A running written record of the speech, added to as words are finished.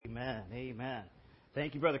Amen. Amen.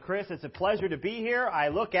 Thank you, Brother Chris. It's a pleasure to be here. I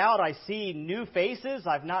look out, I see new faces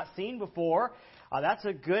I've not seen before. That's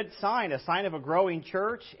a good sign, a sign of a growing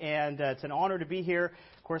church, and it's an honor to be here.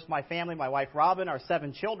 Of course, my family, my wife Robin, our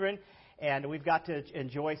 7 children, and we've got to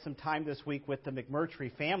enjoy some time this week with the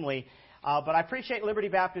McMurtry family. But I appreciate Liberty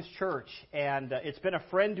Baptist Church, and it's been a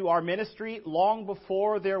friend to our ministry long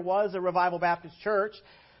before there was a Revival Baptist Church.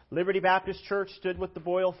 Liberty Baptist Church stood with the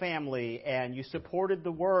Boyle family, and you supported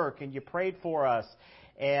the work, and you prayed for us.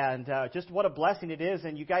 And just what a blessing it is.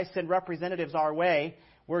 And you guys send representatives our way.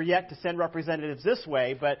 We're yet to send representatives this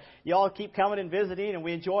way, but you all keep coming and visiting, and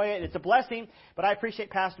we enjoy it. It's a blessing, but I appreciate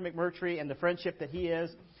Pastor McMurtry and the friendship that he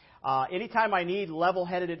is. Anytime I need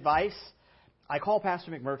level-headed advice, I call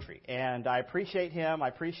Pastor McMurtry, and I appreciate him. I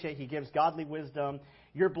appreciate he gives godly wisdom.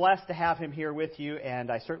 You're blessed to have him here with you,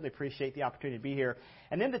 and I certainly appreciate the opportunity to be here.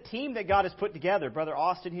 And then the team that God has put together, Brother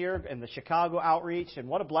Austin here and the Chicago outreach, and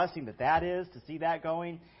what a blessing that is to see that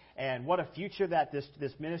going, and what a future that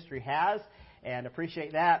this ministry has, and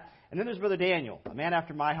appreciate that. And then there's Brother Daniel, a man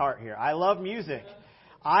after my heart here. I love music.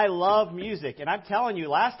 I love music, and I'm telling you,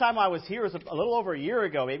 last time I was here was a little over a year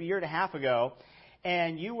ago, maybe a year and a half ago,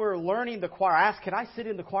 and you were learning the choir. I asked, can I sit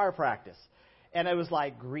in the choir practice? And it was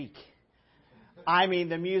like Greek. I mean,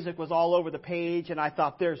 the music was all over the page, and I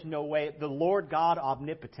thought, there's no way. The Lord God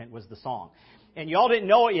Omnipotent was the song. And y'all didn't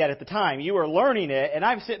know it yet at the time. You were learning it, and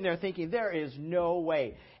I'm sitting there thinking, there is no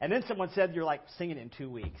way. And then someone said, you're like singing it in 2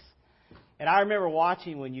 weeks. And I remember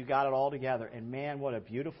watching when you got it all together, and man, what a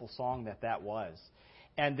beautiful song that was.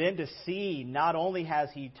 And then to see, not only has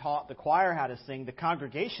he taught the choir how to sing, the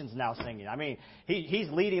congregation's now singing. I mean, he's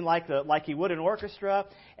leading like he would an orchestra,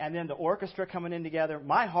 and then the orchestra coming in together.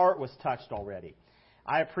 My heart was touched already.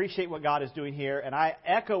 I appreciate what God is doing here, and I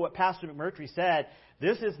echo what Pastor McMurtry said.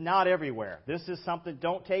 This is not everywhere. This is something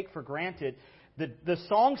don't take for granted. The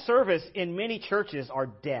song service in many churches are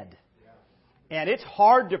dead. And it's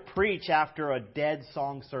hard to preach after a dead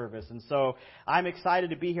song service. And so I'm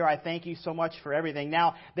excited to be here. I thank you so much for everything.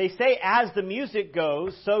 Now, they say as the music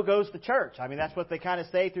goes, so goes the church. I mean, that's what they kind of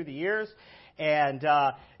say through the years. And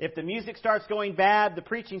if the music starts going bad, the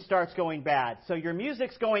preaching starts going bad. So your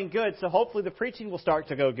music's going good, so hopefully the preaching will start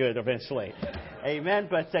to go good eventually. Amen.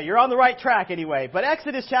 But you're on the right track anyway. But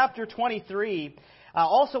Exodus chapter 23... I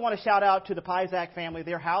also want to shout out to the Pizak family.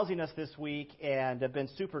 They're housing us this week and have been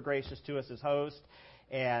super gracious to us as hosts.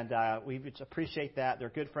 And we appreciate that. They're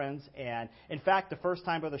good friends. And in fact, the first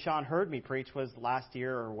time Brother Sean heard me preach was last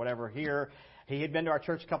year or whatever here. He had been to our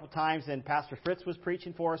church a couple times, and Pastor Fritz was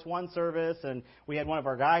preaching for us one service, and we had one of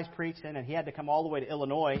our guys preaching, and he had to come all the way to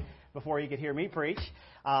Illinois before he could hear me preach.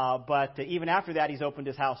 But even after that, he's opened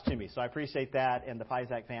his house to me. So I appreciate that and the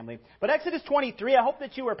Pizak family. But Exodus 23, I hope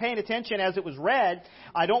that you were paying attention as it was read.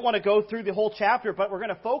 I don't want to go through the whole chapter, but we're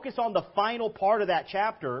going to focus on the final part of that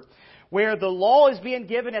chapter, where the law is being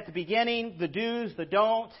given at the beginning, the do's, the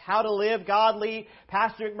don'ts, how to live godly.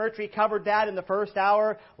 Pastor McMurtry covered that in the first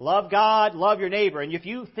hour. Love God, love your neighbor. And if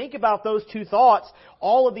you think about those two thoughts,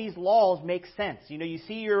 all of these laws make sense. You know, you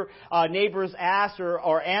see your neighbor's ass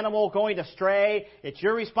or animal going astray. It's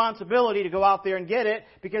your responsibility to go out there and get it,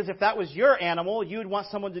 because if that was your animal, you'd want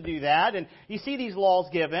someone to do that. And you see these laws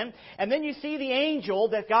given. And then you see the angel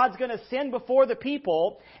that God's going to send before the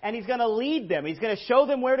people, and He's going to lead them. He's going to show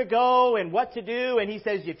them where to go and what to do. And He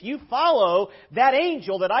says, if you follow that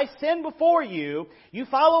angel that I send before you, you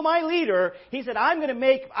follow my leader, He said, I'm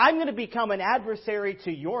going to become an adversary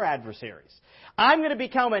to your adversaries. I'm going to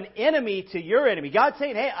become an enemy to your enemy. God's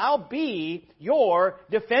saying, hey, I'll be your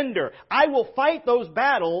defender. I will fight those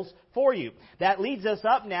battles for you. That leads us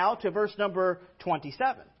up now to verse number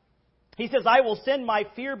 27. He says, I will send my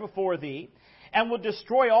fear before thee, and will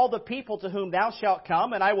destroy all the people to whom thou shalt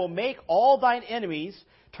come, and I will make all thine enemies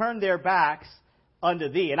turn their backs unto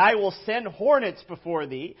thee. And I will send hornets before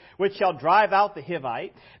thee, which shall drive out the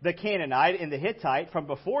Hivite, the Canaanite, and the Hittite from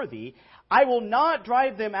before thee. I will not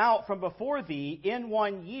drive them out from before thee in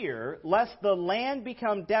 1 year, lest the land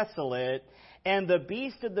become desolate, and the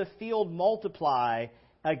beasts of the field multiply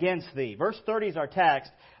against thee. Verse 30 is our text.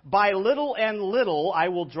 By little and little I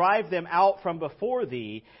will drive them out from before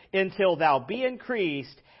thee, until thou be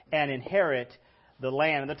increased and inherit the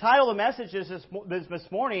land. And the title of the message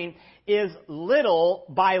this morning is Little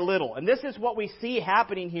by Little. And this is what we see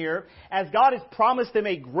happening here as God has promised them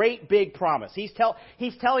a great big promise. He's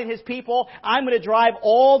telling His people, I'm going to drive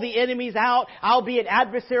all the enemies out. I'll be an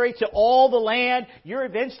adversary to all the land. You're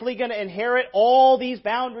eventually going to inherit all these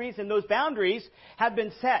boundaries, and those boundaries have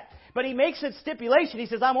been set. But He makes a stipulation. He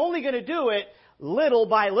says, I'm only going to do it little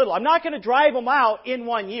by little. I'm not going to drive them out in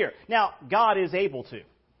 1 year. Now, God is able to.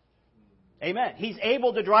 Amen. He's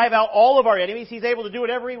able to drive out all of our enemies. He's able to do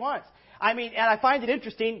whatever He wants. I mean, and I find it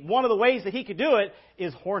interesting, one of the ways that He could do it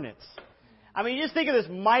is hornets. I mean, you just think of this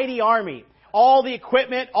mighty army. All the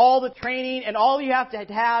equipment, all the training, and all you have to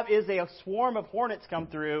have is a swarm of hornets come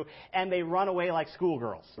through, and they run away like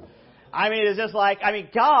schoolgirls. I mean, it's just like,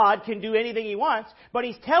 God can do anything He wants, but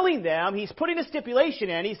He's telling them, He's putting a stipulation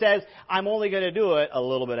in. He says, I'm only going to do it a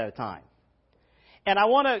little bit at a time. And I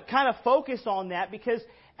want to kind of focus on that because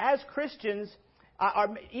as Christians,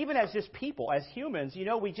 even as just people, as humans,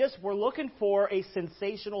 we're looking for a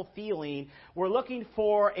sensational feeling. We're looking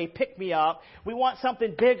for a pick-me-up. We want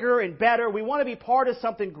something bigger and better. We want to be part of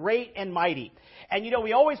something great and mighty. And,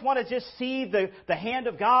 we always want to just see the hand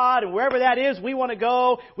of God, and wherever that is, we want to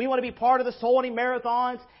go. We want to be part of the soul winning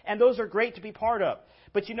marathons, and those are great to be part of.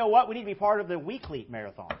 But you know what? We need to be part of the weekly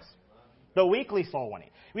marathons, the weekly soul winning.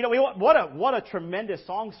 What a tremendous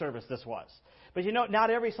song service this was. But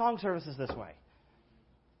not every song service is this way.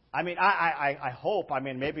 I mean, I hope. I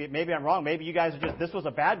mean, maybe I'm wrong. Maybe you guys this was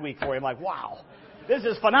a bad week for you. I'm like, wow, this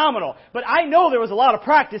is phenomenal. But I know there was a lot of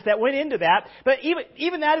practice that went into that. But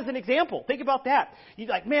even that is an example. Think about that. You're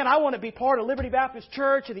like, man, I want to be part of Liberty Baptist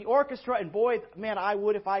Church and the orchestra. And boy, man, I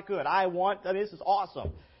would if I could. This is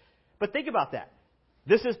awesome. But think about that.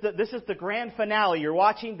 This is the grand finale. You're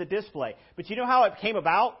watching the display. But you know how it came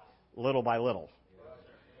about? Little by little.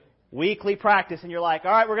 Weekly practice. And you're like,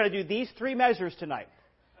 all right, we're going to do these 3 measures tonight.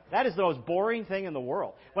 That is the most boring thing in the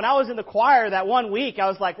world. When I was in the choir that one week, I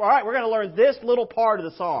was like, all right, we're going to learn this little part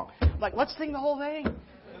of the song. Like, let's sing the whole thing.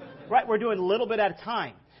 Right? We're doing a little bit at a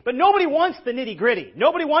time. But nobody wants the nitty-gritty.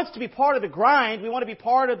 Nobody wants to be part of the grind. We want to be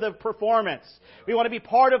part of the performance. We want to be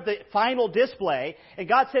part of the final display. And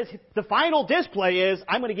God says the final display is,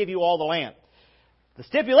 I'm going to give you all the land. The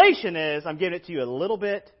stipulation is, I'm giving it to you a little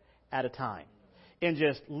bit at a time. In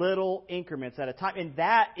just little increments at a time. And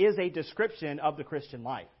that is a description of the Christian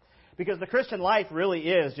life. Because the Christian life really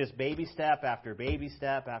is just baby step after baby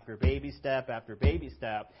step after baby step after baby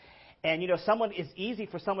step. And, it's easy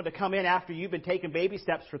for someone to come in after you've been taking baby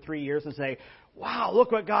steps for 3 years and say, wow,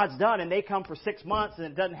 look what God's done. And they come for 6 months and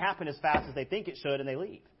it doesn't happen as fast as they think it should and they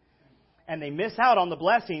leave. And they miss out on the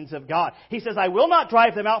blessings of God. He says, I will not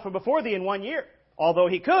drive them out from before thee in 1 year. Although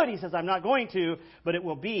He could, He says, I'm not going to, but it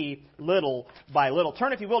will be little by little.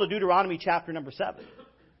 Turn, if you will, to Deuteronomy chapter number 7.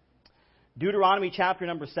 Deuteronomy chapter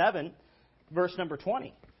number 7, verse number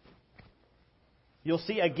 20. You'll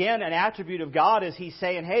see again an attribute of God as He's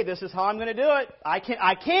saying, hey, this is how I'm going to do it.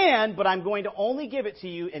 I can, but I'm going to only give it to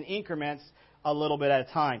you in increments a little bit at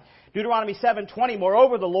a time. Deuteronomy 7:20,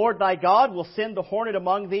 moreover, the Lord thy God will send the hornet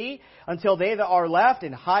among thee until they that are left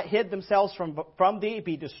and hid themselves from thee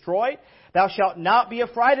be destroyed. Thou shalt not be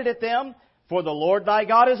affrighted at them, for the Lord thy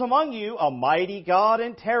God is among you, a mighty God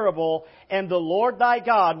and terrible, and the Lord thy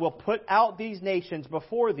God will put out these nations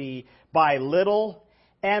before thee by little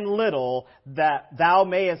and little, that thou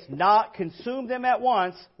mayest not consume them at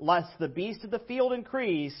once, lest the beasts of the field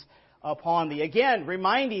increase upon thee. Again,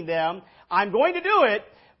 reminding them, I'm going to do it,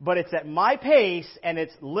 but it's at my pace, and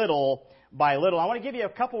it's little by little. I want to give you a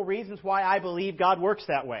couple reasons why I believe God works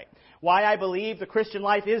that way. Why I believe the Christian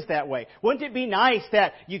life is that way. Wouldn't it be nice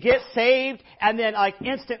that you get saved and then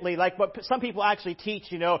instantly, like what some people actually teach,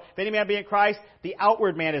 if any man be in Christ, the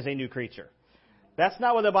outward man is a new creature. That's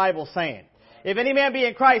not what the Bible's saying. If any man be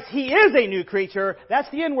in Christ, he is a new creature. That's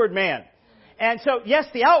the inward man. And so, yes,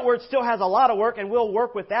 the outward still has a lot of work, and we'll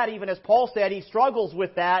work with that. Even as Paul said, he struggles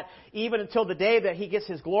with that even until the day that he gets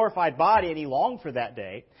his glorified body, and he longed for that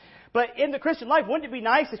day. But in the Christian life, wouldn't it be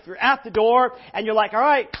nice if you're at the door and you're like, all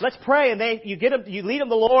right, let's pray, and you lead them to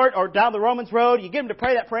the Lord or down the Romans road, you get them to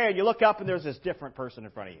pray that prayer, and you look up and there's this different person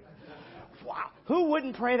in front of you. Wow. Who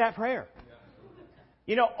wouldn't pray that prayer?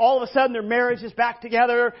 All of a sudden their marriage is back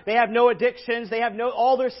together. They have no addictions. They have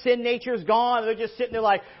all their sin nature is gone. They're just sitting there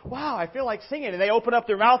like, wow, I feel like singing. And they open up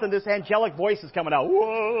their mouth and this angelic voice is coming out.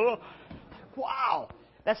 Whoa. Wow.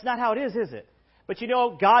 That's not how it is it? But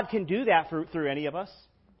God can do that through any of us.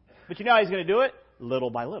 But you know how He's going to do it? Little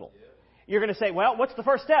by little. You're going to say, well, what's the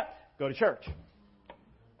first step? Go to church.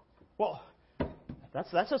 Well,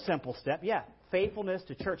 that's a simple step. Yeah. Faithfulness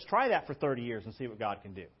to church. Try that for 30 years and see what God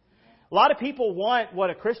can do. A lot of people want what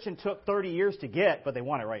a Christian took 30 years to get, but they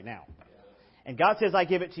want it right now. And God says, I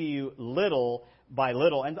give it to you little by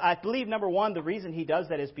little. And I believe, number one, the reason He does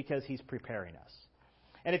that is because He's preparing us.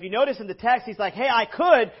 And if you notice in the text, He's like, hey, I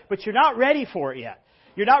could, but you're not ready for it yet.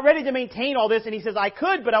 You're not ready to maintain all this. And He says, I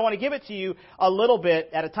could, but I want to give it to you a little bit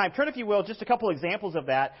at a time. Turn, if you will, just a couple examples of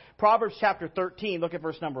that. Proverbs chapter 13, look at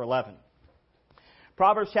verse number 11.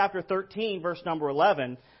 Proverbs chapter 13, verse number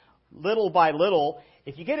 11. little by little.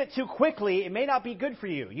 If you get it too quickly, it may not be good for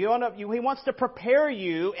you. He wants to prepare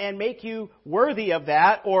you and make you worthy of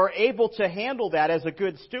that or able to handle that as a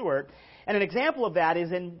good steward. And an example of that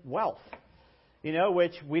is in wealth,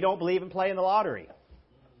 which we don't believe in playing the lottery.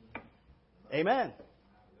 Amen.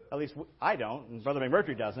 At least I don't, and Brother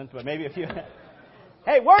McMurtry doesn't, but maybe if you...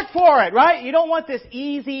 Hey, work for it, right? You don't want this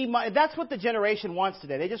easy money. That's what the generation wants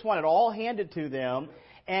today. They just want it all handed to them,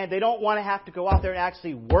 and they don't want to have to go out there and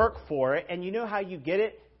actually work for it. And you know how you get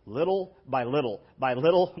it? Little by little, by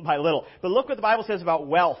little by little. But look what the Bible says about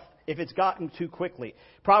wealth if it's gotten too quickly.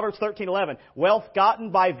 Proverbs 13:11, wealth gotten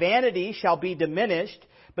by vanity shall be diminished,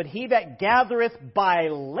 but he that gathereth by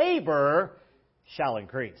labor shall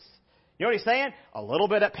increase. You know what he's saying? A little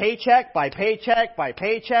bit of paycheck by paycheck by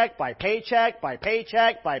paycheck by paycheck by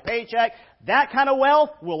paycheck by paycheck. That kind of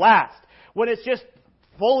wealth will last. When it's just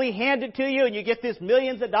fully handed to you and you get this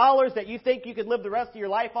millions of dollars that you think you could live the rest of your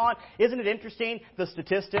life on, isn't it interesting, the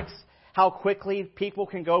statistics, how quickly people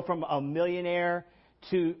can go from a millionaire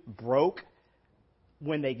to broke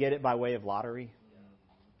when they get it by way of lottery?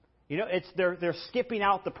 They're skipping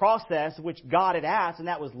out the process which God had asked, and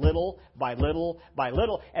that was little by little by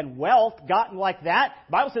little. And wealth gotten like that,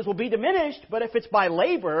 the Bible says, will be diminished, but if it's by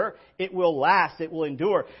labor, it will last, it will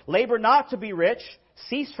endure. Labor not to be rich,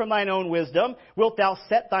 cease from thine own wisdom. Wilt thou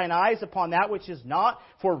set thine eyes upon that which is not?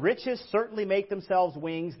 For riches certainly make themselves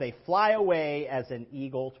wings, they fly away as an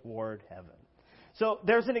eagle toward heaven. So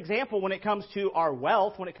there's an example when it comes to our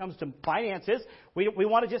wealth, when it comes to finances. We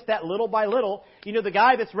want to just that little by little. The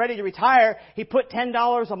guy that's ready to retire, he put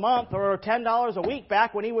 $10 a month or $10 a week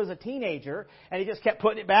back when he was a teenager, and he just kept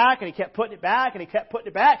putting it back, and he kept putting it back, and he kept putting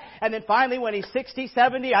it back. And then finally when he's 60,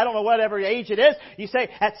 70, I don't know whatever age it is, you say,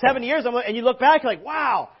 at 7 years, and you look back, you're like,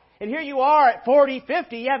 wow. And here you are at 40,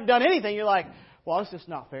 50, you haven't done anything. You're like, well, it's just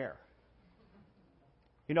not fair.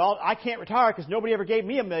 I can't retire because nobody ever gave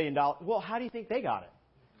me $1 million. Well, how do you think they got it?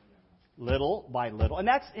 Little by little. And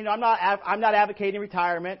that's, I'm not advocating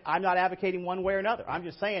retirement. I'm not advocating one way or another. I'm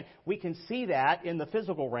just saying we can see that in the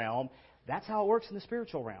physical realm. That's how it works in the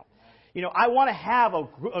spiritual realm. I want to have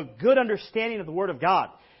a good understanding of the Word of God.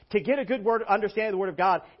 To get a good understanding of the Word of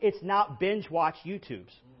God, it's not binge watch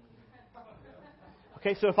YouTubes.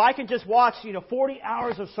 Okay, so if I can just watch, 40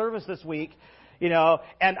 hours of service this week,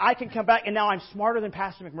 and I can come back, and now I'm smarter than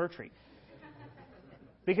Pastor McMurtry.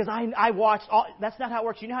 Because I watched all, that's not how it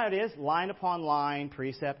works. You know how it is? Line upon line,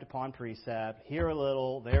 precept upon precept, here a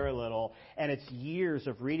little, there a little. And it's years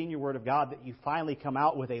of reading your Word of God that you finally come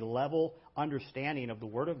out with a level understanding of the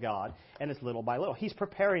Word of God, and it's little by little. He's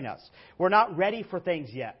preparing us. We're not ready for things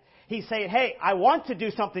yet. He's saying, hey, I want to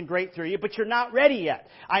do something great through you, but you're not ready yet.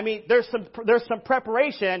 There's some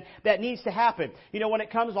preparation that needs to happen. When it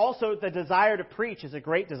comes also, the desire to preach is a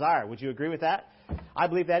great desire. Would you agree with that? I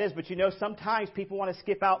believe that is. But sometimes people want to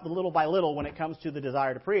skip out the little by little when it comes to the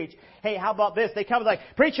desire to preach. Hey, how about this? They come like,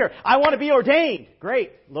 preacher, I want to be ordained.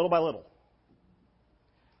 Great. Little by little.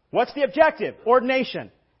 What's the objective? Ordination.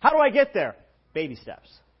 How do I get there? Baby steps.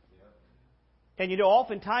 And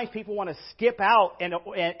oftentimes people want to skip out and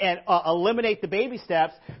eliminate the baby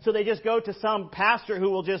steps, so they just go to some pastor who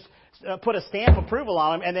will just put a stamp approval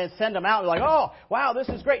on them and then send them out. They're like, oh, wow, this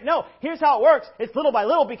is great. No, here's how it works. It's little by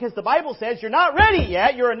little because the Bible says you're not ready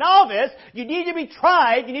yet. You're a novice. You need to be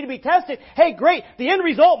tried. You need to be tested. Hey, great. The end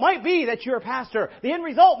result might be that you're a pastor. The end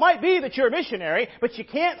result might be that you're a missionary, but you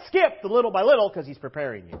can't skip the little by little because He's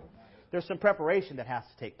preparing you. There's some preparation that has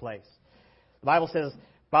to take place. The Bible says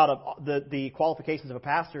about the qualifications of a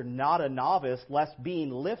pastor, not a novice, lest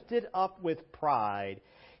being lifted up with pride,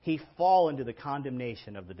 he fall into the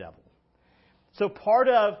condemnation of the devil. So part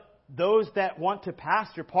of those that want to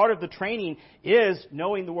pastor, part of the training is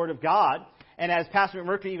knowing the Word of God. And as Pastor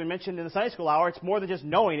McMurtry even mentioned in the Sunday School hour, it's more than just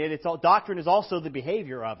knowing it. Doctrine is also the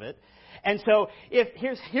behavior of it. And so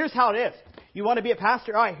here's how it is. You want to be a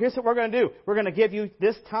pastor? All right, here's what we're going to do. We're going to give you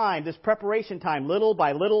this time, this preparation time, little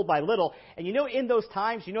by little by little. And in those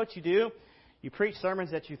times, you know what you do? You preach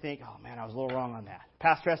sermons that you think, oh man, I was a little wrong on that.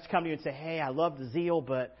 Pastor has to come to you and say, hey, I love the zeal,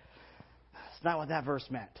 but it's not what that verse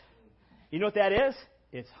meant. You know what that is?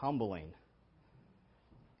 It's humbling.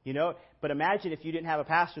 But imagine if you didn't have a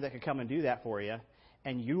pastor that could come and do that for you,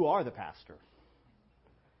 and you are the pastor.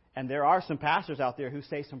 And there are some pastors out there who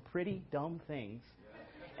say some pretty dumb things,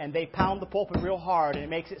 and they pound the pulpit real hard, and it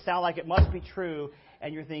makes it sound like it must be true,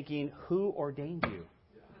 and you're thinking, who ordained you?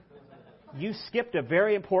 You skipped a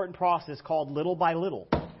very important process called little by little.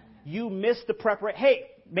 You missed the preparation. Hey,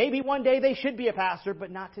 maybe one day they should be a pastor,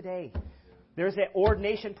 but not today. There's an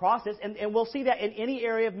ordination process, and we'll see that in any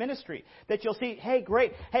area of ministry. That you'll see, hey,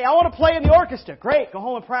 great. Hey, I want to play in the orchestra. Great, go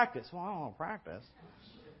home and practice. Well, I don't want to practice.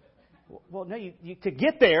 Well, no, to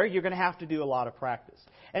get there, you're going to have to do a lot of practice.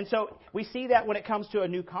 And so we see that when it comes to a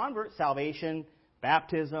new convert, salvation,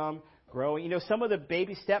 baptism, growing. Some of the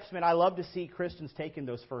baby steps, man, I love to see Christians taking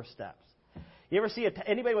those first steps. You ever see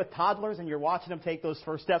anybody with toddlers and you're watching them take those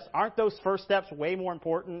first steps? Aren't those first steps way more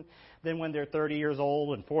important than when they're 30 years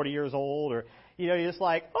old and 40 years old? Or, you're just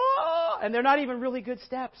like, oh, and they're not even really good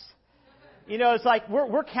steps. It's like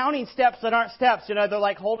we're counting steps that aren't steps. They're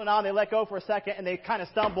like holding on, they let go for a second, and they kind of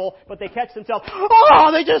stumble, but they catch themselves.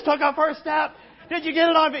 Oh, they just took a first step. Did you get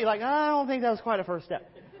it on? Like, I don't think that was quite a first step.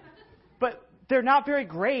 But they're not very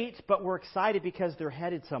great, but we're excited because they're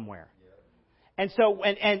headed somewhere. And so,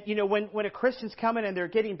 when a Christian's coming and they're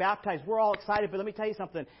getting baptized, we're all excited. But let me tell you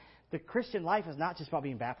something. The Christian life is not just about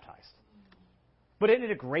being baptized. But isn't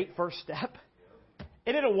it a great first step?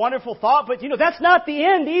 Isn't it a wonderful thought? But, that's not the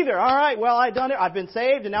end either. All right, well, I've done it. I've been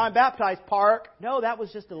saved, and now I'm baptized. Park. No, that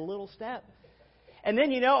was just a little step. And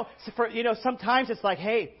then, sometimes it's like,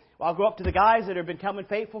 hey, I'll go up to the guys that have been coming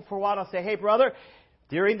faithful for a while, and I'll say, hey, brother,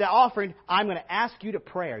 during the offering, I'm going to ask you to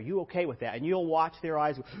pray. Are you okay with that? And you'll watch their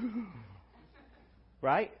eyes go,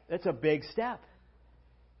 right? That's a big step.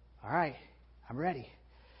 All right, I'm ready.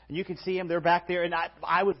 And you can see them, they're back there. And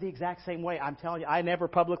I was the exact same way. I'm telling you, I never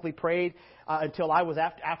publicly prayed until I was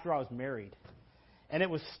after I was married. And it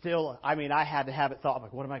was still, I had to have it thought,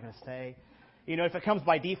 like, what am I going to say? If it comes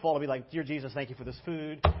by default, I'll be like, dear Jesus, thank you for this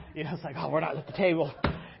food. It's like, oh, we're not at the table.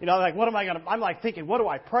 Like, what am I going to, I'm like thinking, what do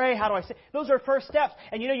I pray? How do I say? Those are first steps.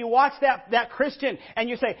 And you watch that Christian and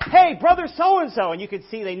you say, hey, brother so-and-so. And you could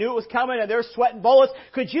see they knew it was coming and they're sweating bullets.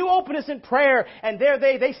 Could you open us in prayer? And there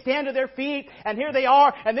they stand to their feet and here they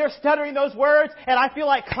are and they're stuttering those words. And I feel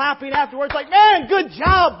like clapping afterwards like, man, good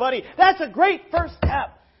job, buddy. That's a great first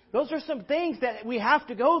step. Those are some things that we have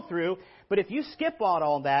to go through. But if you skip on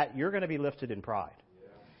all that, you're going to be lifted in pride.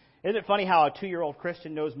 Isn't it funny how a 2-year-old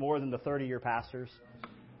Christian knows more than the 30-year pastors?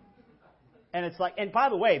 And it's like, and by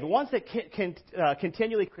the way, the ones that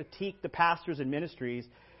continually critique the pastors and ministries,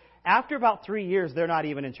 after about 3 years, they're not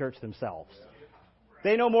even in church themselves.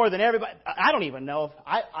 They know more than everybody. I don't even know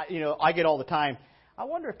if I get all the time. I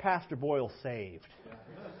wonder if Pastor Boyle's saved.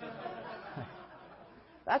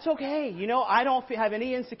 That's okay. I don't have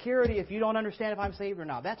any insecurity if you don't understand if I'm saved or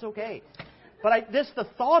not. That's okay. But the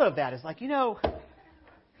thought of that is like, And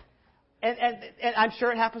I'm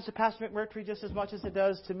sure it happens to Pastor McMurtry just as much as it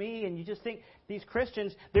does to me. And you just think these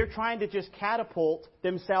Christians, they're trying to just catapult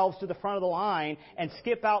themselves to the front of the line and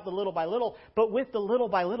skip out the little by little. But with the little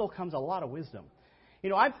by little comes a lot of wisdom.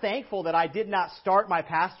 I'm thankful that I did not start my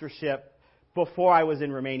pastorship before I was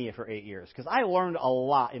in Romania for 8 years. Because I learned a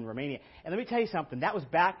lot in Romania. And let me tell you something. That was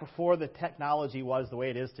back before the technology was the way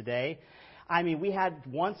it is today. We had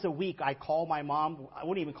once a week, I called my mom. I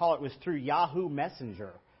wouldn't even call it. It was through Yahoo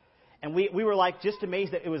Messenger. And we were like just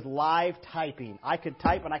amazed that it was live typing. I could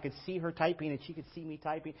type and I could see her typing and she could see me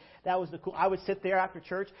typing. That was the cool. I would sit there after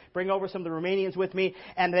church, bring over some of the Romanians with me,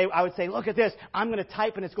 and I would say, look at this. I'm going to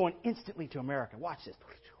type and it's going instantly to America. Watch this.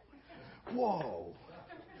 Whoa.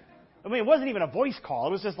 It wasn't even a voice call.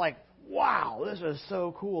 It was just like, wow, this is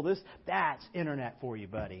so cool. That's internet for you,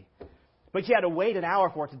 buddy. But you had to wait an hour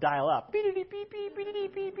for it to dial up.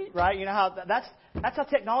 Right? That's how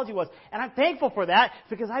technology was. And I'm thankful for that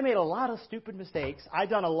because I made a lot of stupid mistakes. I've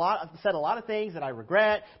said a lot of things that I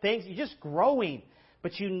regret. You're just growing.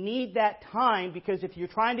 But you need that time because if you're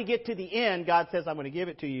trying to get to the end, God says, I'm going to give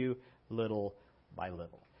it to you little by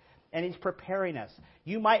little. And He's preparing us.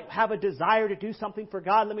 You might have a desire to do something for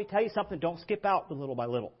God. Let me tell you something. Don't skip out the little by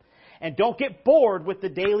little. And don't get bored with the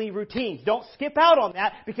daily routines. Don't skip out on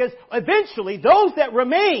that because eventually those that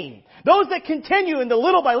remain, those that continue in the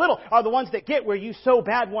little by little are the ones that get where you so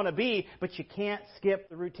bad want to be, but you can't skip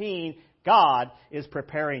the routine. God is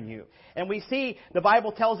preparing you. And we see the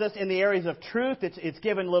Bible tells us in the areas of truth, it's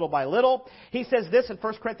given little by little. He says this in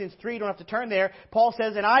 1 Corinthians 3, you don't have to turn there. Paul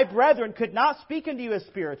says, and I, brethren, could not speak unto you as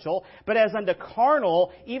spiritual, but as unto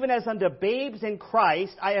carnal, even as unto babes in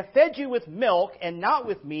Christ. I have fed you with milk and not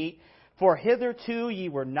with meat, for hitherto ye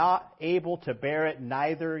were not able to bear it,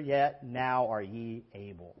 neither yet now are ye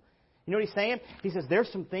able. You know what he's saying? He says,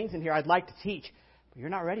 there's some things in here I'd like to teach, but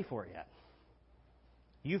you're not ready for it yet.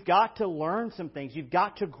 You've got to learn some things. You've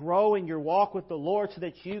got to grow in your walk with the Lord so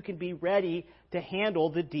that you can be ready to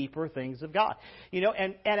handle the deeper things of God.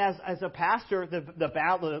 And as a pastor,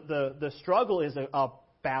 the struggle is a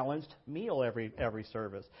balanced meal every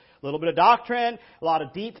service. A little bit of doctrine, a lot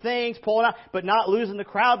of deep things, pulling out, but not losing the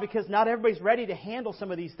crowd because not everybody's ready to handle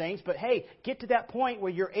some of these things. But hey, get to that point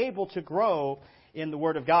where you're able to grow in the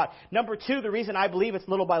Word of God. Number two, the reason I believe it's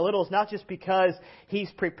little by little is not just because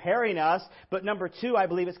He's preparing us, but number two, I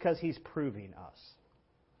believe it's because He's proving us.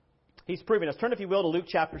 He's proving us. Turn, if you will, to Luke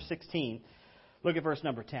chapter 16. Look at verse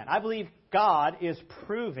number 10. I believe God is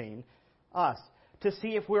proving us to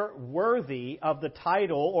see if we're worthy of the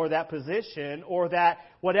title or that position or that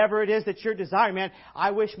whatever it is that you're desiring. Man,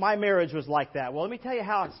 I wish my marriage was like that. Well, let me tell you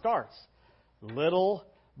how it starts. Little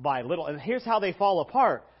by little. And here's how they fall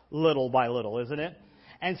apart. Little by little, isn't it?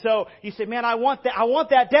 And so you say, man, I want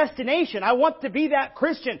that destination. I want to be that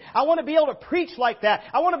Christian. I want to be able to preach like that.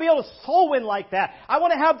 I want to be able to soul win like that. I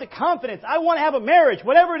want to have the confidence. I want to have a marriage.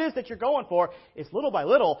 Whatever it is that you're going for, it's little by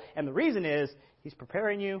little. And the reason is He's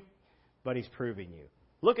preparing you, but He's proving you.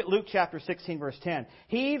 Look at Luke chapter 16, verse 10.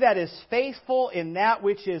 He that is faithful in that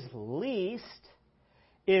which is least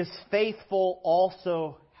is faithful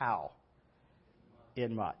also how?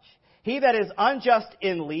 In much. He that is unjust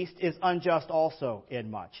in least is unjust also in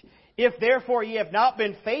much. If therefore ye have not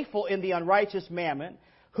been faithful in the unrighteous mammon,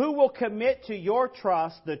 who will commit to your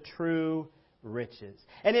trust the true riches?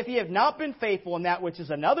 And if ye have not been faithful in that which is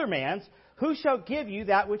another man's, who shall give you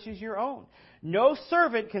that which is your own? No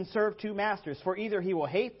servant can serve two masters, for either he will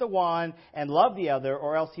hate the one and love the other,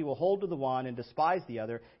 or else he will hold to the one and despise the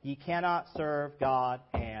other. Ye cannot serve God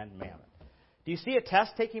and mammon. Do you see a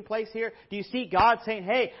test taking place here? Do you see God saying,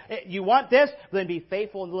 hey, you want this? Then be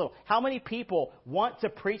faithful in the little. How many people want to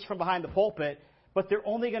preach from behind the pulpit, but they're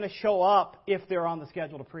only going to show up if they're on the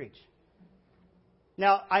schedule to preach?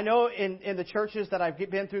 Now, I know in the churches that I've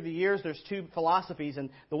been through the years, there's two philosophies.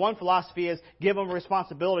 And the one philosophy is give them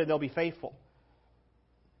responsibility, they'll be faithful.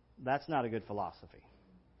 That's not a good philosophy.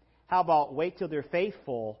 How about wait till they're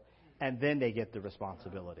faithful and then they get the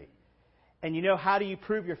responsibility? And you know, how do you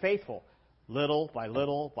prove you're faithful? Little by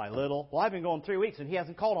little by little. Well, I've been going 3 weeks and he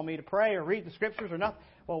hasn't called on me to pray or read the scriptures or nothing.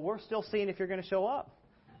 Well, we're still seeing if you're going to show up.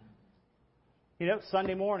 You know,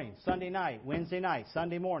 Sunday morning, Sunday night, Wednesday night,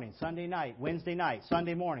 Sunday morning, Sunday night, Wednesday night,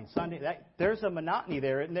 Sunday morning, Sunday. There's a monotony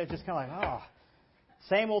there, and they're just kind of like, oh,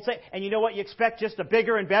 same old same. And you know what? You expect just a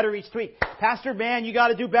bigger and better each week. Pastor, man, you got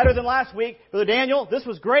to do better than last week. Brother Daniel, this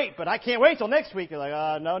was great, but I can't wait till next week. You're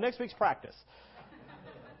like, no, next week's practice.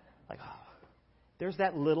 Like, oh. There's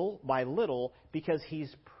that little by little because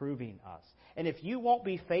He's proving us. And if you won't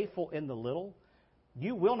be faithful in the little,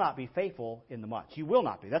 you will not be faithful in the much. You will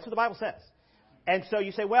not be. That's what the Bible says. And so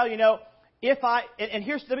you say, well, you know, let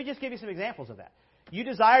me just give you some examples of that. You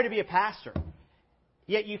desire to be a pastor,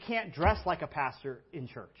 yet you can't dress like a pastor in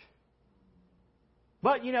church.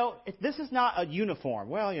 But, you know, this is not a uniform.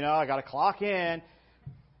 Well, you know, I got to clock in.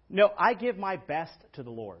 No, I give my best to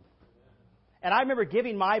the Lord. And I remember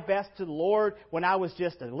giving my best to the Lord when I was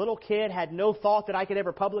just a little kid, had no thought that I could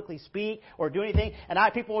ever publicly speak or do anything. And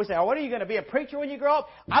people always say, oh, what are you going to be, a preacher when you grow up?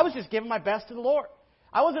 I was just giving my best to the Lord.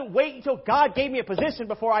 I wasn't waiting until God gave me a position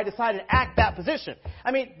before I decided to act that position.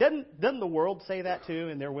 I mean, doesn't the world say that too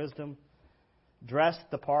in their wisdom? Dress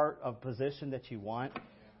the part of position that you want.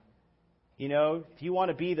 You know, if you want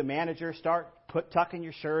to be the manager, start tucking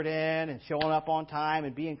your shirt in and showing up on time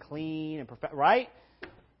and being clean and right?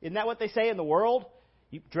 Isn't that what they say in the world?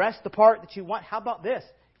 You dress the part that you want. How about this?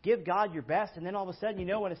 Give God your best, and then all of a sudden, you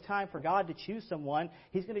know, when it's time for God to choose someone,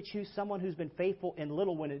 He's going to choose someone who's been faithful in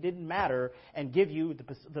little when it didn't matter and give you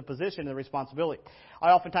the position and the responsibility. I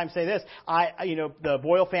oftentimes say this, the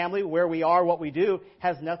Boyle family, where we are, what we do,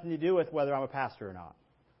 has nothing to do with whether I'm a pastor or not.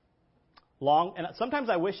 And sometimes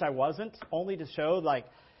I wish I wasn't, only to show, like,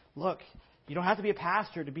 look, you don't have to be a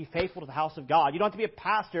pastor to be faithful to the house of God. You don't have to be a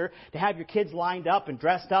pastor to have your kids lined up and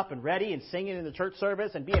dressed up and ready and singing in the church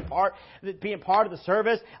service and being part of the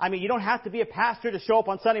service. I mean, you don't have to be a pastor to show up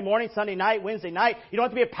on Sunday morning, Sunday night, Wednesday night. You don't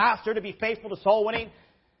have to be a pastor to be faithful to soul winning.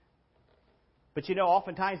 But you know,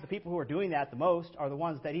 oftentimes the people who are doing that the most are the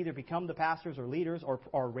ones that either become the pastors or leaders or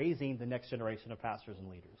are raising the next generation of pastors and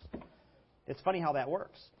leaders. It's funny how that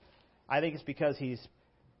works. I think it's because He's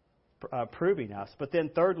proving us. But then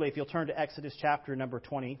thirdly, if you'll turn to Exodus chapter number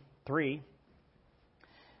 23,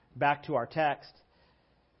 back to our text.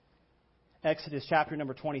 Exodus chapter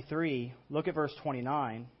number 23, look at verse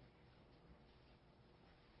 29.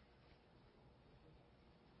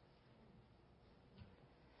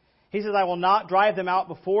 He says, I will not drive them out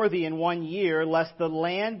before thee in 1 year, lest the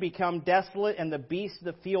land become desolate and the beasts of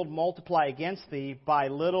the field multiply against thee. By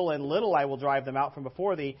little and little I will drive them out from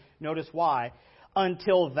before thee. Notice why.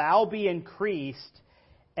 Until thou be increased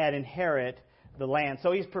and inherit the land.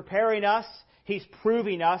 So He's preparing us. He's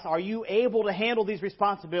proving us. Are you able to handle these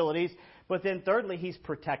responsibilities? But then thirdly, He's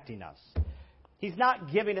protecting us. He's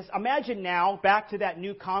not giving us... Imagine now, back to that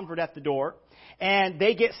new convert at the door, and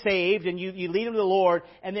they get saved, and you lead them to the Lord,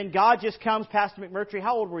 and then God just comes. Pastor McMurtry,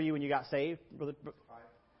 how old were you when you got saved?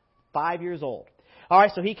 5 years old. All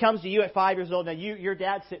right, so he comes to you at 5 years old. Now, your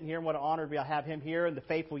dad's sitting here, and what an honor to be able to have him here and the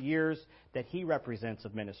faithful years that he represents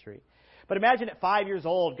of ministry. But imagine at 5 years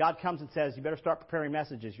old, God comes and says, you better start preparing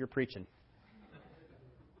messages. You're preaching.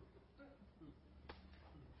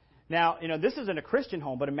 Now, this isn't a Christian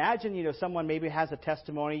home, but imagine, someone maybe has a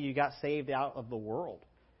testimony, you got saved out of the world.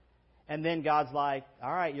 And then God's like,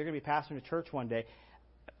 all right, you're going to be pastoring a church one day.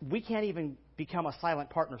 We can't even become a silent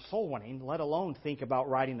partner soul winning, let alone think about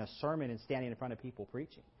writing a sermon and standing in front of people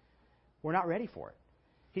preaching. We're not ready for it.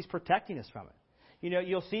 He's protecting us from it.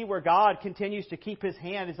 You'll see where God continues to keep His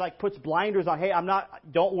hand. It's like puts blinders on. Hey,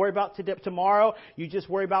 don't worry about tomorrow. You just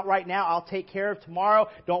worry about right now. I'll take care of tomorrow.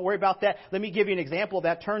 Don't worry about that. Let me give you an example of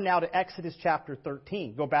that. Turn now to Exodus chapter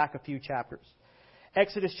 13. Go back a few chapters.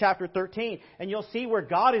 Exodus chapter 13. And you'll see where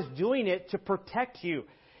God is doing it to protect you.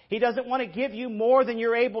 He doesn't want to give you more than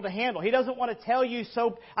you're able to handle. He doesn't want to tell you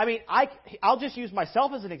so. I'll just use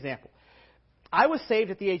myself as an example. I was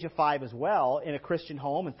saved at the age of 5 as well in a Christian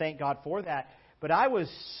home, and thank God for that. But I was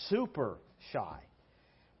super shy.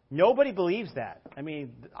 Nobody believes that.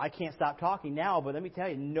 I can't stop talking now, but let me tell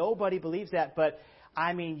you, nobody believes that. But,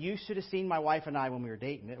 you should have seen my wife and I when we were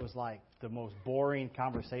dating. It was like the most boring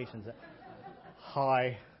conversations.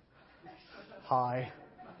 Hi.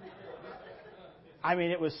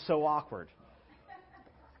 It was so awkward.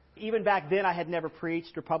 Even back then, I had never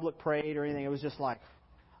preached or public prayed or anything. It was just like,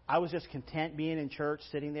 I was just content being in church,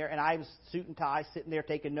 sitting there, and I was suit and tie, sitting there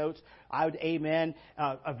taking notes. I would amen,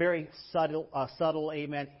 a very subtle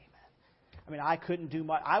amen. I couldn't do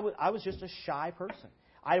much. I was just a shy person.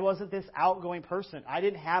 I wasn't this outgoing person. I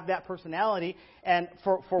didn't have that personality, and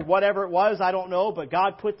for whatever it was, I don't know, but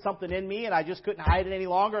God put something in me, and I just couldn't hide it any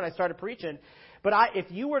longer, and I started preaching. But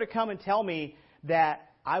if you were to come and tell me that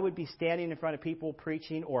I would be standing in front of people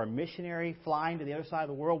preaching, or a missionary flying to the other side of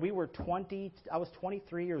the world. I was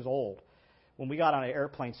 23 years old when we got on an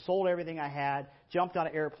airplane, sold everything I had, jumped on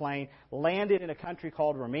an airplane, landed in a country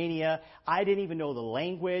called Romania. I didn't even know the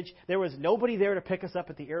language. There was nobody there to pick us up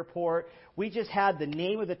at the airport. We just had the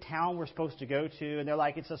name of the town we're supposed to go to, and they're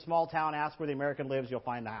like, it's a small town, ask where the American lives, you'll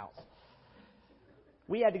find the house.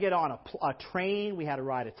 We had to get on a train. We had to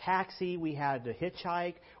ride a taxi. We had to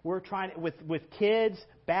hitchhike. We're trying with kids,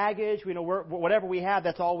 baggage. Whatever we had,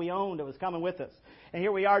 that's all we owned that was coming with us. And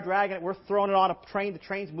here we are dragging it. We're throwing it on a train. The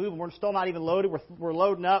train's moving. We're still not even loaded. We're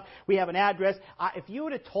loading up. We have an address. If you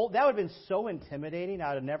would have told, that would have been so intimidating. I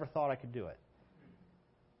would have never thought I could do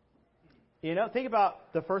it. Think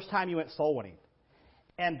about the first time you went soul winning,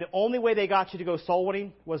 and the only way they got you to go soul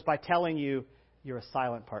winning was by telling you you're a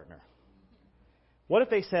silent partner. What if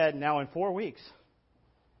they said, now in 4 weeks,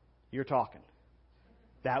 you're talking?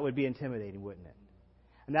 That would be intimidating, wouldn't it?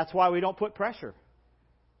 And that's why we don't put pressure.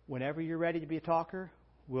 Whenever you're ready to be a talker,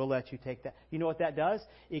 we'll let you take that. You know what that does?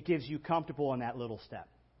 It gives you comfortable in that little step.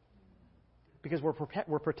 Because we're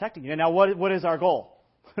protecting you. And now what is our goal?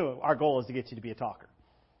 Our goal is to get you to be a talker.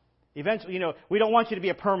 Eventually, we don't want you to be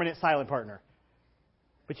a permanent silent partner.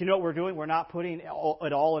 But you know what we're doing? We're not putting it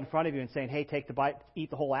all in front of you and saying, hey, take the bite, eat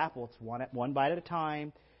the whole apple. It's one bite at a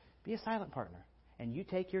time. Be a silent partner. And you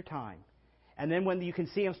take your time. And then when you can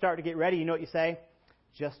see them start to get ready, you know what you say?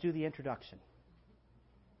 Just do the introduction.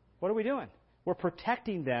 What are we doing? We're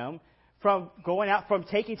protecting them from going out, from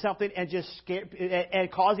taking something and just and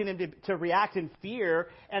causing them to react in fear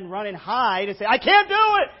and run and hide and say, I can't do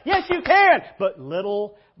it! Yes, you can! But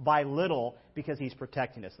little by little, because He's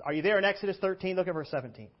protecting us. Are you there in Exodus 13? Look at verse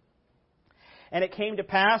 17. And it came to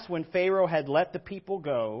pass when Pharaoh had let the people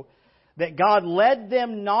go, that God led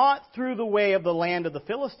them not through the way of the land of the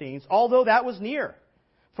Philistines, although that was near.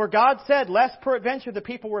 For God said, lest peradventure the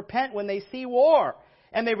people repent when they see war.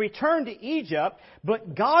 And they returned to Egypt,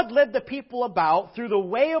 but God led the people about through the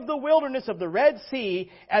way of the wilderness of the Red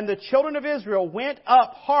Sea, and the children of Israel went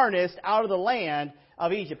up harnessed out of the land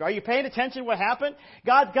of Egypt. Are you paying attention to what happened?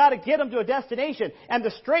 God's got to get them to a destination, and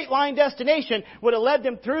the straight line destination would have led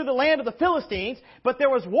them through the land of the Philistines, but there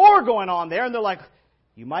was war going on there, and they're like,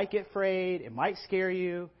 you might get afraid, it might scare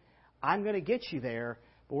you, I'm going to get you there,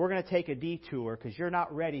 but we're going to take a detour because you're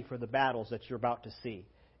not ready for the battles that you're about to see.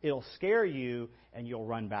 It'll scare you, and you'll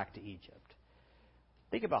run back to Egypt.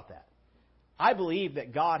 Think about that. I believe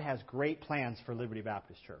that God has great plans for Liberty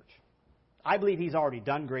Baptist Church. I believe He's already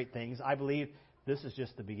done great things. I believe this is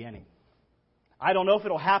just the beginning. I don't know if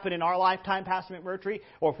it'll happen in our lifetime, Pastor McMurtry,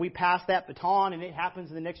 or if we pass that baton and it happens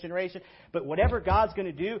in the next generation. But whatever God's going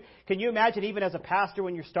to do, can you imagine even as a pastor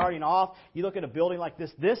when you're starting off, you look at a building like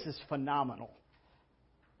this, this is phenomenal.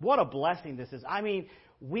 What a blessing this is.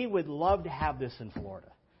 We would love to have this in Florida.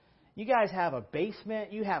 You guys have a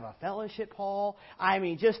basement. You have a fellowship hall. I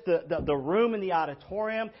mean, just the room in the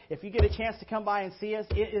auditorium. If you get a chance to come by and see us,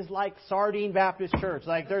 it is like Sardine Baptist Church.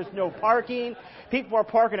 Like, there's no parking. People are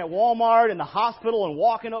parking at Walmart and the hospital and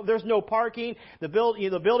walking over. There's no parking. The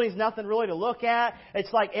building's nothing really to look at.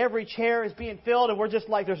 It's like every chair is being filled, and we're just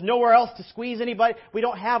like, there's nowhere else to squeeze anybody. We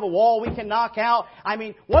don't have a wall we can knock out. I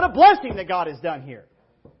mean, what a blessing that God has done here.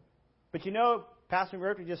 But you know, Pastor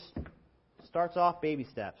Murphy just starts off baby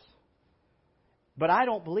steps. But I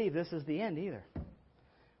don't believe this is the end either.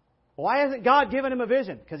 Why hasn't God given him a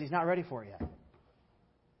vision? Because he's not ready for it yet.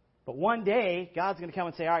 But one day, God's going to come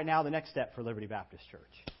and say, all right, now the next step for Liberty Baptist Church.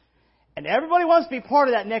 And everybody wants to be part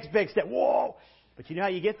of that next big step. Whoa! But you know how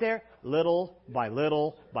you get there? Little by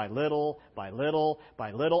little, by little, by little,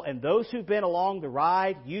 by little. And those who've been along the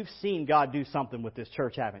ride, you've seen God do something with this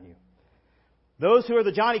church, haven't you? Those who are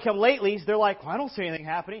the Johnny-come-latelys, they're like, well, I don't see anything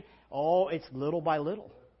happening. Oh, it's little by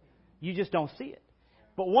little. You just don't see it.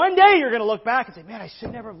 But one day you're going to look back and say, man, I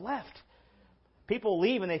should never have left. People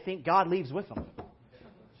leave and they think God leaves with them.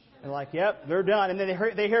 They're like, yep, they're done. And then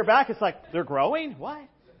they hear back, it's like, they're growing? What?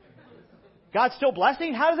 God's still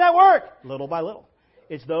blessing? How does that work? Little by little.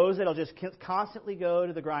 It's those that will just constantly go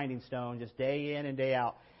to the grinding stone, just day in and day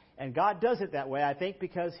out. And God does it that way, I think,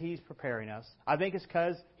 because He's preparing us. I think it's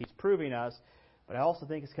because He's proving us. But I also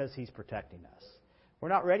think it's because He's protecting us. We're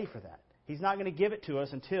not ready for that. He's not going to give it to us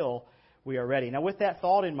until we are ready. Now, with that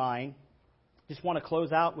thought in mind, just want to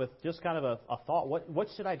close out with just kind of a thought. What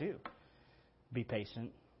should I do? Be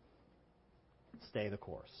patient. Stay the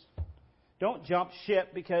course. Don't jump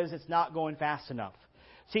ship because it's not going fast enough.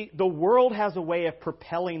 See, the world has a way of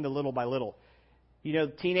propelling the little by little. You know,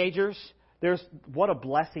 teenagers, what a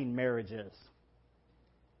blessing marriage is.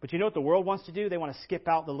 But you know what the world wants to do? They want to skip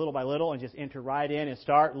out the little by little and just enter right in and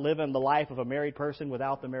start living the life of a married person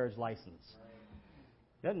without the marriage license.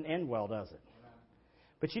 Doesn't end well, does it?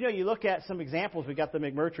 But you know, you look at some examples. We got the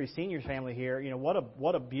McMurtry Seniors family here. You know,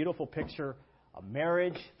 what a beautiful picture of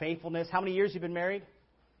marriage, faithfulness. How many years you been married?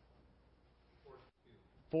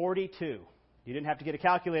 42. You didn't have to get a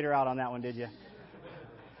calculator out on that one, did you?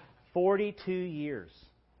 42 years.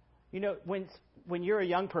 You know, when you're a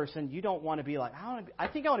young person, you don't want to be like, I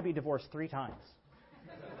think I want to be divorced 3 times.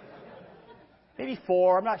 Maybe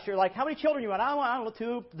 4, I'm not sure. Like, how many children you want? I don't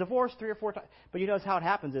know, 2, divorced 3 or 4 times. But you know how it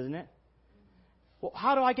happens, isn't it? Well,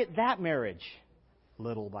 how do I get that marriage?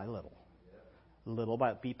 Little by little.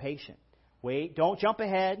 Be patient. Wait, don't jump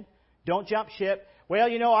ahead. Don't jump ship. Well,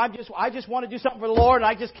 you know, I just want to do something for the Lord, and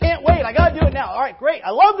I just can't wait. I got to do it now. All right, great.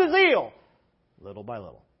 I love the zeal. Little by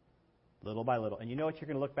little. Little by little. And you know what you're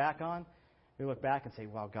going to look back on? You look back and say,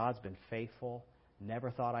 wow, God's been faithful. Never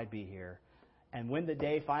thought I'd be here. And when the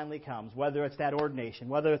day finally comes, whether it's that ordination,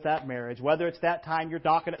 whether it's that marriage, whether it's that time you're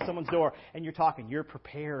knocking at someone's door and you're talking, you're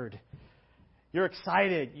prepared. You're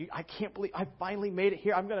excited. I can't believe I finally made it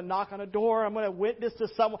here. I'm going to knock on a door. I'm going to witness to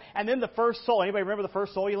someone. And then the first soul. Anybody remember the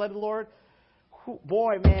first soul you led to the Lord?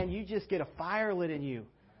 Boy, man, you just get a fire lit in you.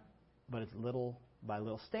 But it's little by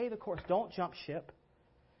little. Stay the course. Don't jump ship.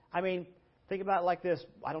 I mean, think about it like this.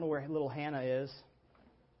 I don't know where little Hannah is.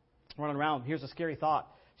 Running around. Here's a scary thought.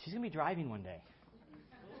 She's going to be driving one day.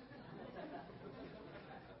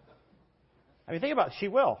 I mean, think about it. She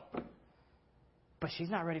will. But she's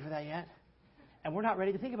not ready for that yet. And we're not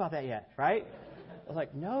ready to think about that yet, right? I was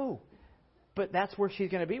like, no. But that's where she's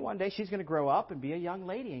going to be one day. She's going to grow up and be a young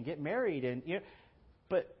lady and get married. And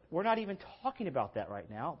but we're not even talking about that right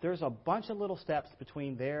now. There's a bunch of little steps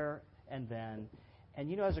between there and then. And,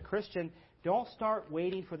 you know, as a Christian, don't start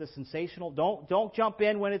waiting for the sensational. Don't jump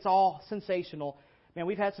in when it's all sensational. Man,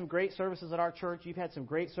 we've had some great services at our church. You've had some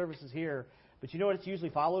great services here. But you know what it's usually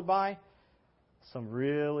followed by? Some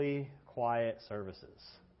really quiet services.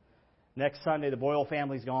 Next Sunday, the Boyle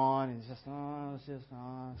family's gone, and it's just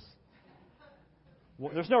us.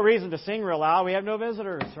 Well, there's no reason to sing real loud. We have no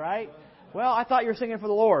visitors, right? Well, I thought you were singing for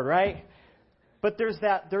the Lord, right? But there's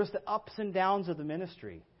the ups and downs of the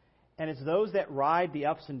ministry. And it's those that ride the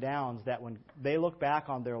ups and downs that when they look back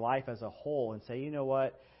on their life as a whole and say, you know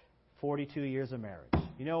what? 42 years of marriage.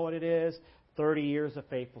 You know what it is? 30 years of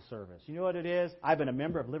faithful service. You know what it is? I've been a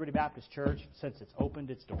member of Liberty Baptist Church since it's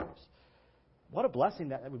opened its doors. What a blessing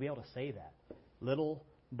that we'd be able to say that, little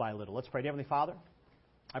by little. Let's pray. Dear Heavenly Father,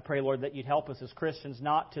 I pray, Lord, that you'd help us as Christians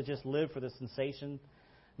not to just live for the sensation,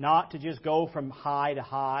 not to just go from high to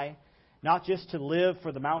high, not just to live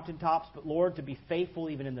for the mountaintops, but, Lord, to be faithful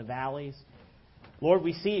even in the valleys. Lord,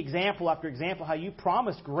 we see example after example how you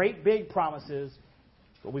promised great big promises,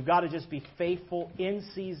 but we've got to just be faithful in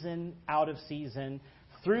season, out of season,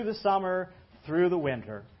 through the summer, through the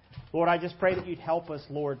winter. Lord, I just pray that you'd help us,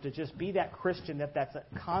 Lord, to just be that Christian, that's a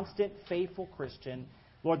constant, faithful Christian,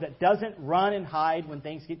 Lord, that doesn't run and hide when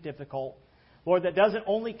things get difficult. Lord, that doesn't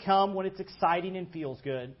only come when it's exciting and feels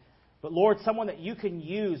good, but Lord, someone that you can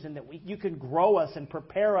use and that you can grow us and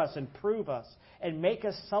prepare us and prove us and make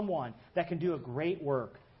us someone that can do a great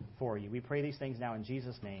work for you. We pray these things now in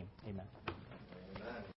Jesus' name. Amen.